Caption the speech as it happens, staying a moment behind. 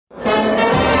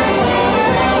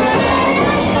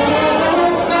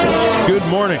Good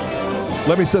morning.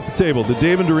 Let me set the table. The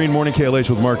Dave and Doreen Morning KLH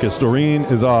with Marcus. Doreen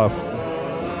is off.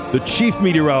 The chief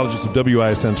meteorologist of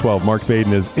WISN 12, Mark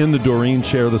Baden, is in the Doreen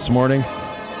chair this morning.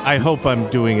 I hope I'm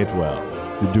doing it well.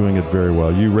 You're doing it very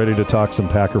well. You ready to talk some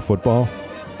Packer football?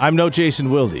 I'm no Jason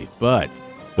Wilde, but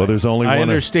there's only one. I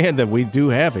understand that we do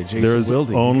have a Jason Wilde.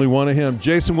 There's only one of him.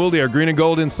 Jason Wilde, our Green and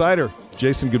Gold insider.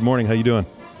 Jason, good morning. How you doing?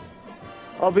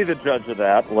 I'll be the judge of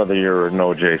that, whether you're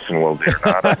no Jason Wilde or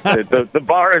not. The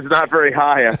bar is not very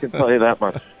high, I can tell you that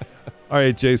much. All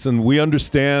right, Jason, we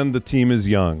understand the team is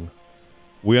young.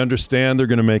 We understand they're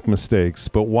going to make mistakes.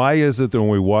 But why is it that when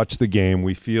we watch the game,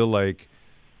 we feel like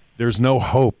there's no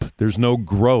hope, there's no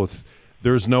growth,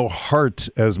 there's no heart,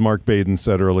 as Mark Baden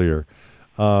said earlier?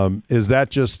 Is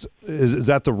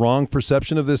that the wrong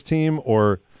perception of this team,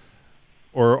 or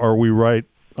are we right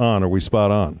on? Are we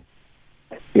spot on?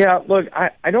 Yeah, look,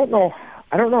 I don't know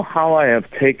how I have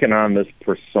taken on this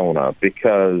persona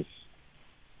because,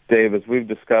 Dave, as we've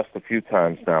discussed a few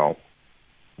times now,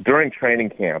 during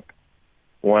training camp,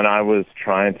 when I was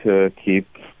trying to keep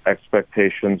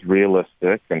expectations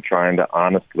realistic and trying to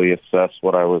honestly assess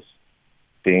what I was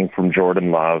seeing from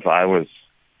Jordan Love, I was,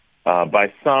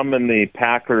 by some in the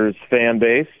Packers fan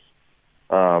base,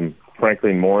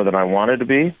 frankly more than I wanted to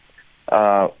be,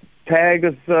 tagged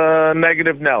as a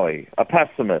negative Nelly, a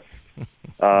pessimist,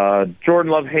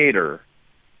 Jordan Love hater,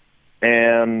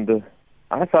 and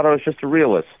I thought I was just a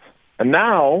realist. And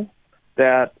now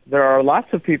that there are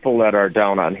lots of people that are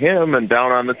down on him and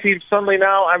down on the team, suddenly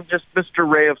now I'm just Mr.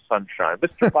 Ray of Sunshine,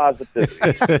 Mr. Positivity,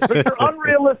 Mr.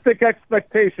 Unrealistic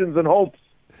expectations and hopes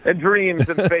and dreams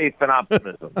and faith and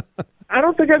optimism. I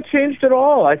don't think I've changed at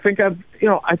all. I think I'm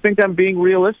being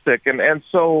realistic, and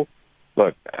so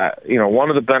look, one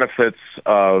of the benefits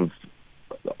of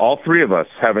all three of us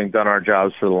having done our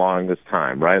jobs for the longest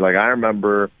time, right? Like I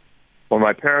remember when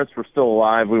my parents were still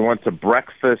alive, we went to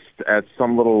breakfast at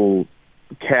some little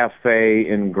cafe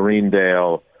in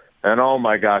Greendale, and oh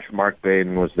my gosh, Mark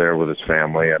Baden was there with his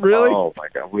family. And really? Oh my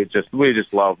God, we just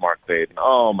love Mark Baden.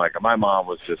 Oh my God, my mom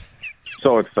was just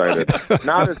so excited.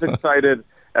 Not as excited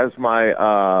as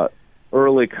my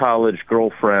early college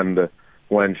girlfriend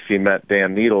when she met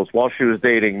Dan Needles while she was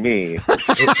dating me.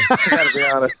 I gotta be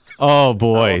honest. Oh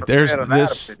boy, there's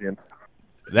this.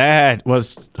 That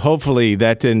was, hopefully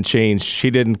that didn't change. She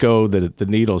didn't go the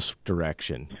Needles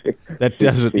direction. That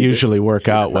doesn't usually work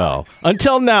out well.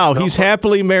 Until now, he's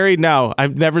happily married now.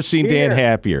 I've never seen Dan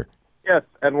happier. Yes,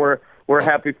 and we're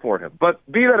happy for him. But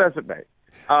be that as it may,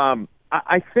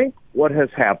 I think what has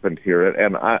happened here,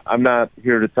 and I'm not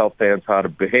here to tell fans how to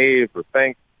behave or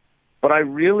think, but I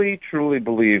really, truly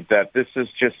believe that this is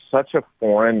just such a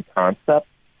foreign concept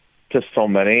to so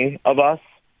many of us,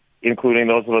 including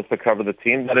those of us that cover the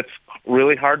team, that it's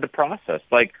really hard to process.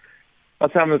 Like, I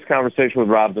was having this conversation with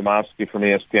Rob Domofsky from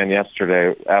ESPN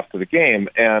yesterday after the game,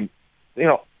 and,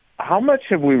 how much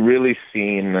have we really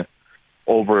seen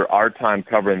over our time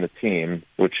covering the team,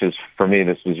 which is, for me,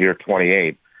 this is year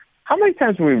 28, how many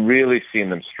times have we really seen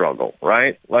them struggle,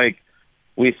 right? Like,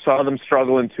 we saw them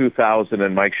struggle in 2000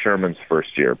 in Mike Sherman's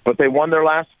first year, but they won their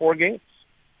last 4 games.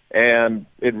 And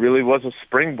it really was a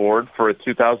springboard for a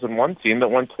 2001 team that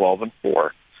went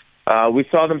 12-4. We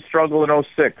saw them struggle in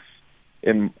 06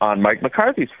 on Mike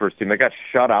McCarthy's first team. They got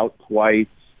shut out twice.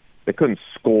 They couldn't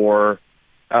score.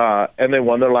 And they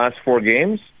won their last 4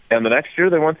 games. And the next year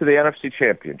they went to the NFC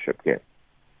Championship game.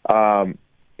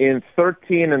 In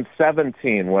 13 and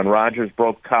 17, when Rodgers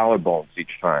broke collarbones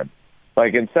each time.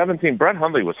 Like in 17, Brett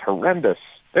Hundley was horrendous.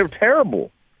 They were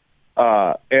terrible.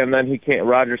 And then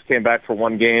Rodgers came back for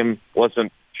 1 game,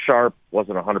 wasn't sharp,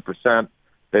 wasn't 100%.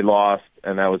 They lost,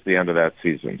 and that was the end of that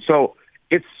season. So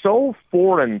it's so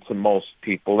foreign to most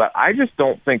people that I just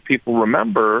don't think people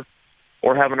remember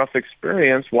or have enough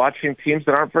experience watching teams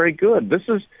that aren't very good. This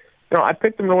is, I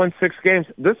picked them to win 6 games.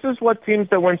 This is what teams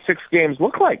that win 6 games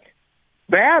look like.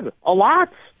 Bad, a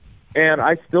lot. And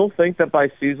I still think that by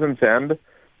season's end,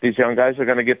 these young guys are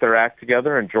going to get their act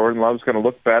together, and Jordan Love's going to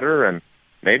look better, and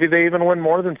maybe they even win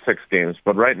more than 6 games.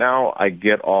 But right now, I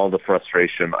get all the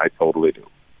frustration. I totally do.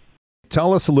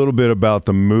 Tell us a little bit about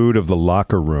the mood of the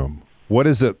locker room. What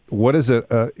is it? When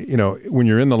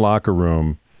you're in the locker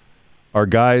room, are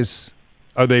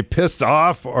they pissed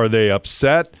off? Are they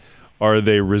upset? Are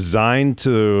they resigned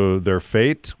to their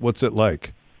fate? What's it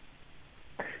like?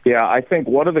 Yeah, I think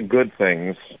one of the good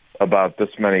things about this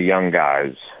many young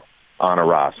guys on a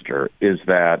roster is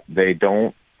that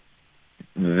they're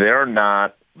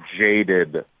not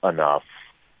jaded enough.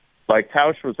 Like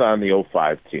Tausch was on the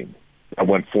 05 team that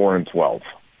went 4-12.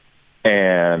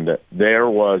 And there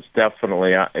was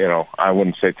definitely, I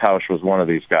wouldn't say Tausch was one of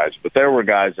these guys, but there were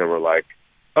guys that were like,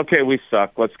 okay, we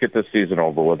suck. Let's get this season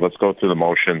over with. Let's go through the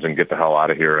motions and get the hell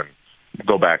out of here and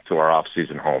go back to our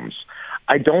off-season homes.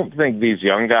 I don't think these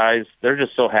young guys, they're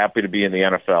just so happy to be in the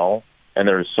NFL, and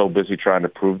they're so busy trying to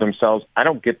prove themselves. I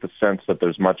don't get the sense that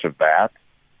there's much of that.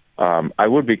 I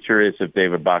would be curious if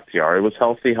David Bakhtiari was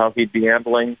healthy, how he'd be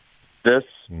handling this.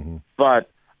 Mm-hmm. But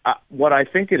what I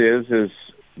think it is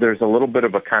there's a little bit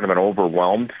of a kind of an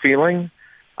overwhelmed feeling.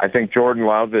 I think Jordan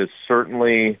Love is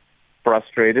certainly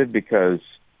frustrated because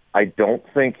I don't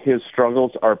think his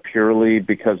struggles are purely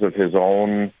because of his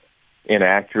own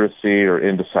inaccuracy or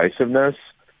indecisiveness.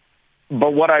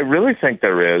 But what I really think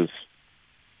there is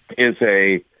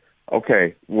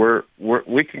okay,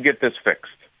 we can get this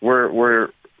fixed. We're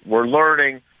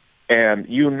learning, and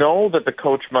that the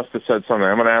coach must have said something.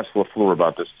 I'm going to ask LaFleur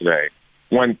about this today.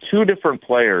 When two different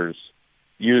players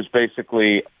use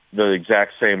basically the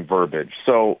exact same verbiage.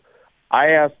 So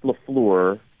I asked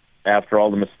LaFleur after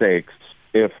all the mistakes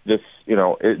if this,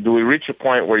 do we reach a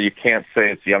point where you can't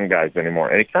say it's young guys anymore?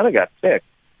 And he kind of got ticked.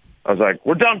 I was like,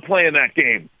 we're done playing that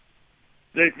game.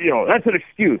 That's an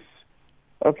excuse.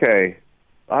 Okay.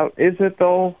 Is it,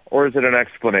 though, or is it an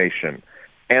explanation?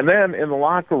 And then in the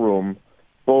locker room,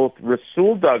 both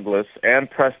Rasul Douglas and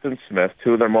Preston Smith,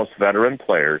 two of their most veteran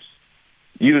players,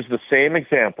 used the same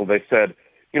example. They said,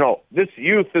 this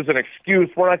youth is an excuse.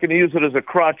 We're not going to use it as a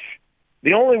crutch.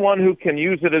 The only one who can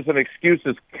use it as an excuse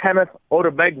is Kenneth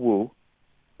Odemegwu,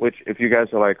 which, if you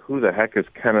guys are like, who the heck is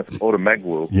Kenneth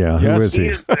Odemegwu? Yeah, who is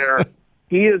he?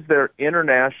 He is their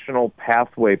international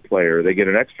pathway player. They get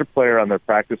an extra player on their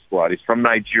practice squad. He's from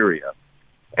Nigeria.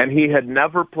 And he had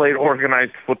never played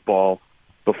organized football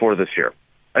before this year.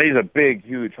 And he's a big,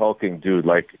 huge, hulking dude.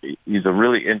 Like, he's a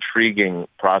really intriguing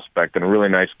prospect and a really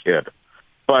nice kid.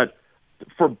 But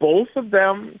for both of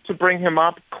them to bring him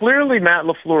up, clearly Matt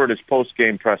LaFleur at his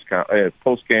post-game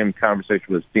conversation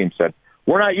with his team said,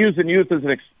 we're not using youth as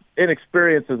an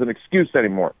inexperience as an excuse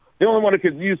anymore. The only one who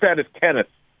could use that is Kenneth.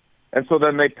 And so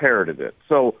then they parroted it.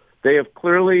 So they have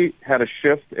clearly had a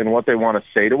shift in what they want to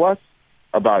say to us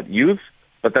about youth,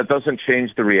 but that doesn't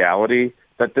change the reality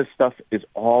that this stuff is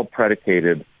all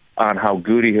predicated on how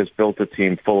Goody has built a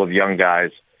team full of young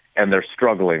guys, and they're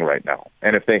struggling right now.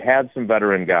 And if they had some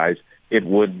veteran guys, it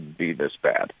wouldn't be this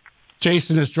bad.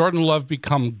 Jason, has Jordan Love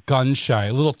become gun-shy,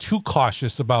 a little too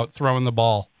cautious about throwing the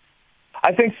ball?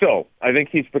 I think so. I think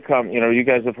he's become, you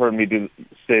guys have heard me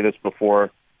say this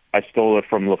before. I stole it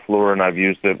from LaFleur, and I've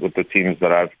used it with the teams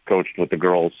that I've coached with the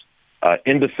girls.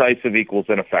 Indecisive equals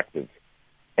ineffective.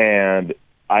 And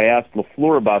I asked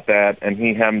LaFleur about that, and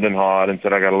he hemmed and hawed and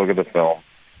said, I got to look at the film.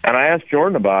 And I asked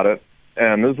Jordan about it,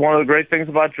 and this is one of the great things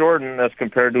about Jordan as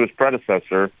compared to his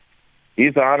predecessor.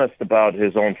 He's honest about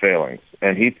his own failings,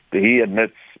 and he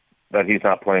admits that he's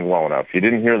not playing well enough. You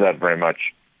didn't hear that very much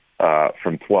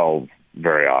from 12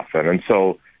 very often. And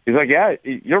so he's like, yeah,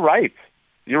 you're right.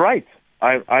 You're right.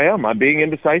 I am. I'm being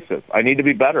indecisive. I need to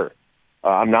be better.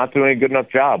 I'm not doing a good enough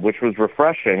job, which was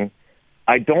refreshing.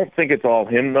 I don't think it's all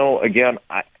him, though. Again,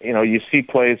 you see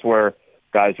plays where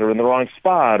guys are in the wrong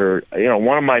spot, or,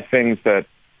 one of my things that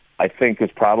I think has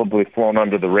probably flown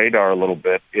under the radar a little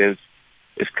bit is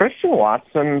Christian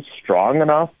Watson strong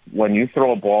enough when you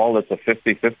throw a ball that's a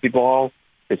 50-50 ball?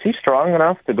 Is he strong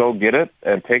enough to go get it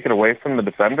and take it away from the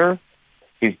defender?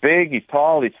 He's big, he's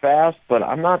tall, he's fast, but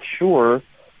I'm not sure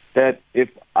that if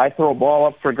I throw a ball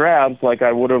up for grabs like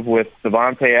I would have with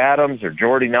Devontae Adams or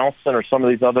Jordy Nelson or some of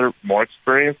these other more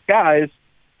experienced guys,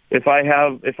 if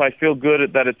I feel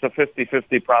good that it's a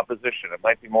 50-50 proposition. It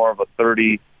might be more of a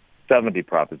 30-70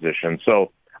 proposition.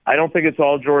 So I don't think it's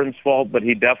all Jordan's fault, but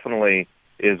he definitely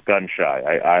is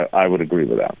gun-shy. I would agree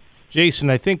with that. Jason,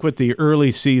 I think with the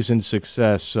early season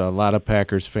success, a lot of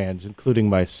Packers fans, including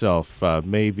myself,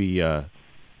 maybe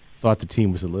thought the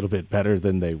team was a little bit better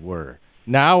than they were.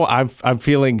 Now I'm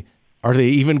feeling, are they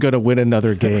even going to win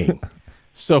another game?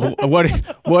 So what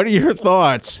are your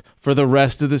thoughts for the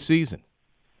rest of the season?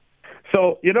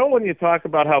 So, when you talk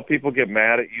about how people get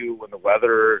mad at you when the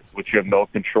weather, which you have no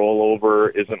control over,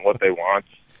 isn't what they want.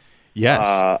 Yes.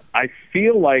 I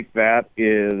feel like that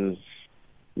is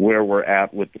where we're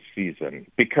at with the season,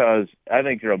 because I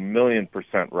think you're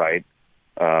 1,000,000% right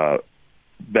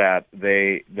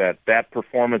that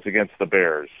performance against the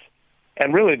Bears,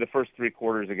 and really the first three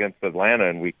quarters against Atlanta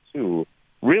in week 2,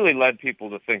 really led people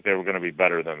to think they were going to be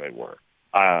better than they were.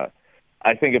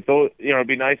 I think if those, it'd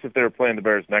be nice if they were playing the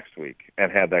Bears next week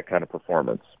and had that kind of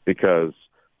performance, because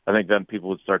I think then people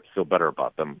would start to feel better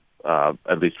about them,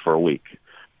 at least for a week.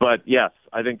 But yes,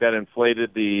 I think that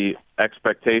inflated the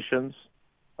expectations.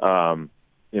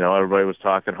 Everybody was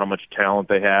talking how much talent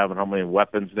they have and how many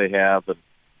weapons they have. And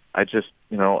I just,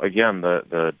 again,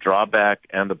 the drawback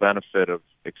and the benefit of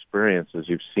experience is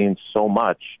you've seen so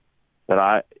much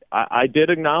that I did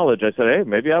acknowledge. I said, hey,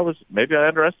 maybe I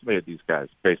underestimated these guys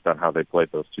based on how they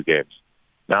played those two games.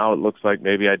 Now it looks like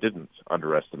maybe I didn't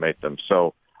underestimate them.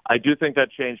 So I do think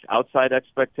that changed outside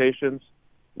expectations.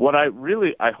 What I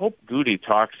hope Goody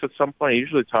talks at some point. He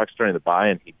usually talks during the bye,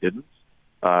 and he didn't.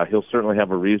 He'll certainly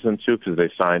have a reason to, because they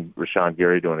signed Rashawn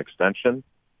Gary to an extension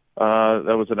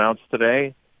that was announced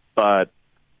today. But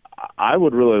I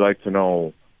would really like to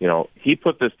know, he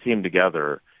put this team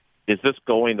together. Is this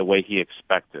going the way he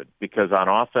expected? Because on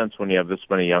offense, when you have this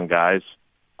many young guys,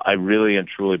 I really and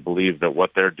truly believe that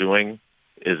what they're doing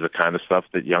is the kind of stuff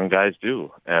that young guys do.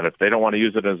 And if they don't want to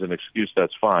use it as an excuse,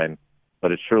 that's fine.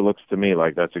 But it sure looks to me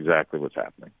like that's exactly what's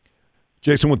happening.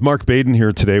 Jason, with Mark Baden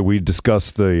here today, we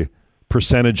discussed the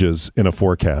percentages in a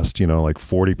forecast, like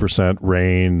 40%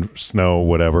 rain, snow,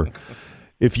 whatever.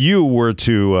 If you were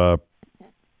to,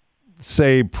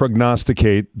 say,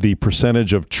 prognosticate the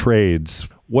percentage of trades,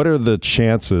 what are the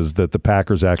chances that the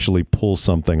Packers actually pull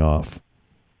something off?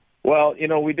 Well,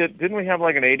 didn't we have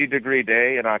like an 80-degree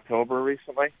day in October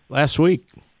recently? Last week.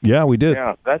 Yeah, we did.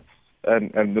 Yeah,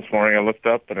 and this morning I looked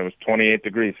up and it was 28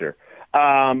 degrees here.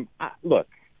 Look.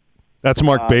 That's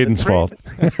Mark Baden's fault.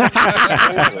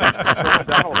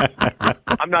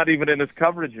 I'm not even in his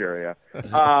coverage area.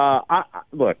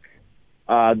 Look,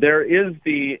 there is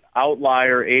the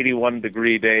outlier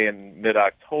 81-degree day in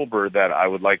mid-October that I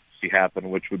would like to see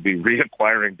happen, which would be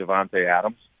reacquiring Devontae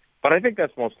Adams. But I think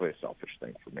that's mostly a selfish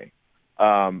thing for me.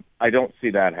 I don't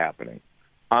see that happening.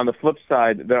 On the flip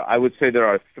side, I would say there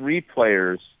are three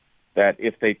players that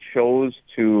if they chose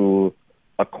to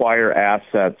acquire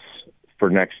assets for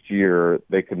next year,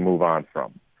 they could move on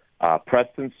from.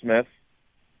 Preston Smith,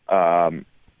 Keyshawn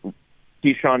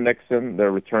Nixon,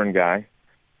 their return guy,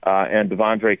 and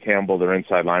Devondre Campbell, their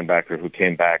inside linebacker, who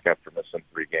came back after missing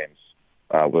 3 games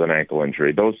with an ankle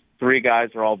injury. Those 3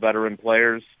 guys are all veteran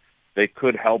players. They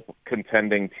could help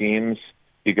contending teams.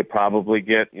 You could probably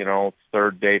get,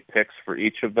 third-day picks for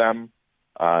each of them.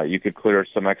 You could clear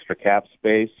some extra cap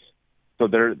space. So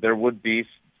there would be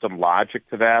some logic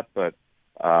to that, but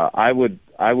I would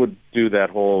do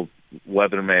that whole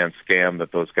weatherman scam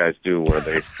that those guys do where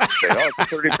they say, it's a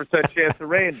 30% chance of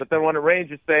rain, but then when it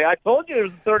rains, you say, I told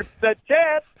you there's a 30%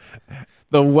 chance.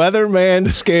 The weatherman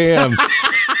scam.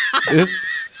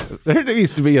 There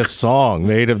needs to be a song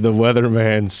made of the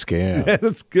weatherman scam.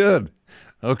 That's good.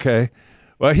 Okay.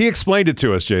 Well, he explained it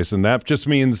to us, Jason. That just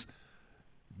means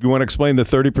you want to explain the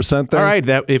 30% thing? All right.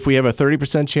 That if we have a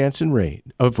 30% chance of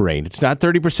rain, it's not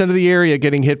 30% of the area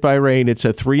getting hit by rain. It's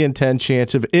a 3 in 10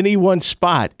 chance of any one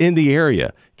spot in the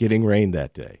area getting rain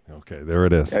that day. Okay, there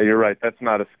it is. Yeah, you're right. That's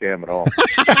not a scam at all.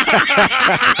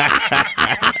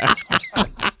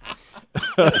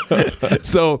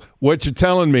 So what you're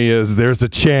telling me is there's a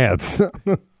chance. So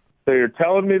you're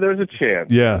telling me there's a chance.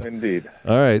 Yeah. Indeed.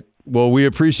 All right. Well, we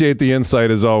appreciate the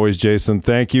insight as always, Jason.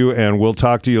 Thank you, and we'll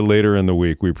talk to you later in the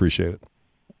week. We appreciate it.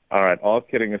 All right. All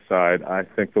kidding aside, I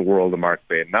think the world of Mark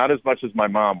Baden. Not as much as my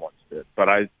mom once did, but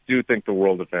I do think the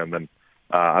world of him, and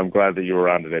I'm glad that you were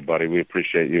on today, buddy. We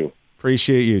appreciate you.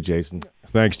 Appreciate you, Jason.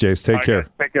 Thanks, Jace. Take care.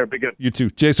 Guys. Take care. Be good. You too.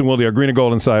 Jason Wilde, our Green and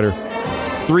Gold Insider,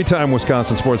 3-time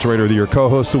Wisconsin Sports Writer of the Year,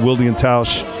 co-host of Wilde and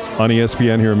Tausch on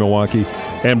ESPN here in Milwaukee,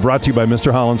 and brought to you by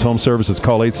Mr. Holland's Home Services.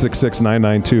 Call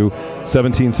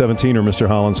 866-992-1717 or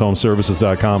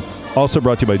MrHollandsHomeservices.com. Also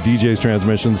brought to you by DJ's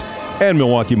Transmissions and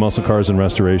Milwaukee Muscle Cars and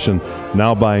Restoration.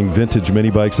 Now buying vintage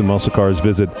mini bikes and muscle cars,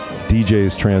 visit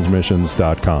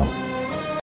DJ'stransmissions.com.